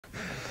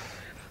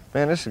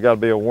Man, this has got to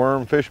be a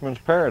worm fisherman's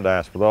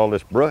paradise with all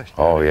this brush.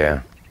 Oh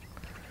yeah,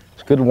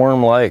 it's a good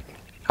worm lake.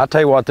 I'll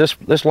tell you what,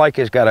 this lake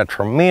has got a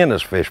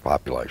tremendous fish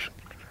population.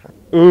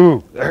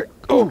 Ooh, there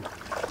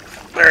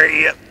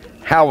he is.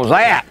 How was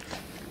that?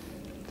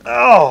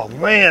 Oh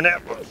man,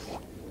 that was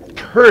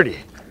pretty.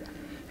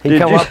 He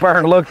come up there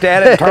and looked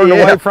at it, turned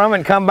Yeah. away from it,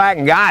 and come back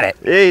and got it.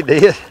 Yeah, he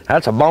did.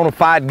 That's a bona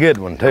fide good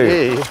one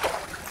too. Yeah.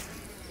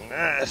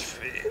 Nice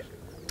fish.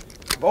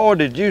 Boy,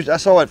 I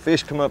saw that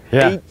fish come up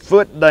Yeah. 8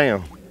 foot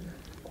down.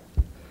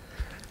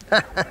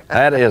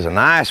 That is a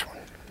nice one.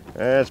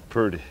 That's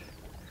pretty.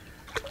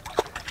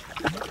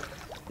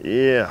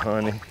 Yeah,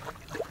 honey.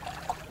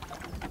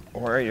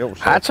 Where are you?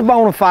 That's a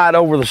bona fide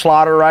over the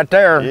slaughter right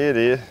there. Yeah, it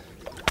is.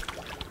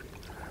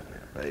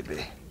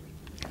 Baby.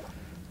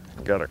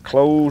 Got a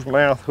closed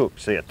mouth hook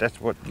set.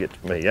 That's what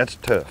gets me. That's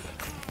tough.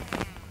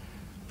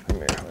 Come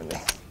here,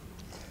 honey.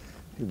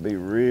 You be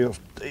real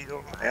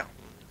still now.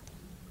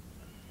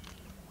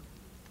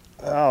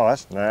 Oh,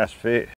 that's a nice fish.